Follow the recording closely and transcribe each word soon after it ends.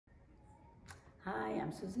Hi,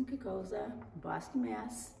 I'm Susan Kokoza, Boston,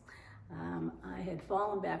 Mass. I had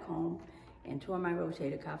fallen back home and tore my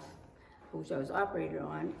rotator cuff, which I was operated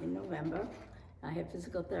on in November. I had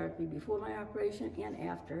physical therapy before my operation and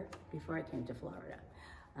after, before I came to Florida.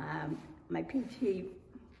 My PT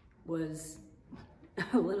was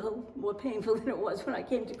a little more painful than it was when I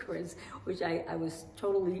came to Chris, which I was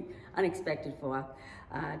totally unexpected for.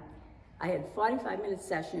 I had a 45-minute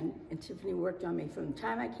session, and Tiffany worked on me from the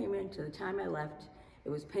time I came in to the time I left.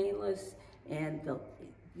 It was painless, and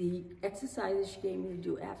the exercises she gave me to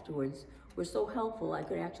do afterwards were so helpful I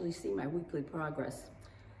could actually see my weekly progress.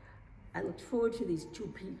 I looked forward to these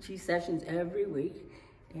 2 PT sessions every week,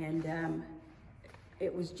 and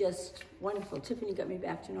it was just wonderful. Tiffany got me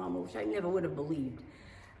back to normal, which I never would have believed.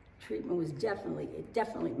 Treatment was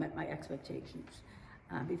definitely met my expectations.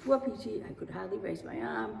 Before PT, I could hardly raise my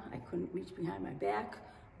arm. I couldn't reach behind my back,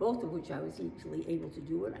 both of which I was easily able to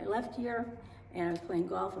do when I left here, and I was playing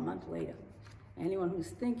golf a month later. Anyone who's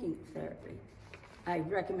thinking of therapy, I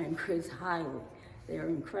recommend Chris highly. They're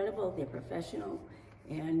incredible, they're professional,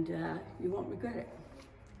 and you won't regret it.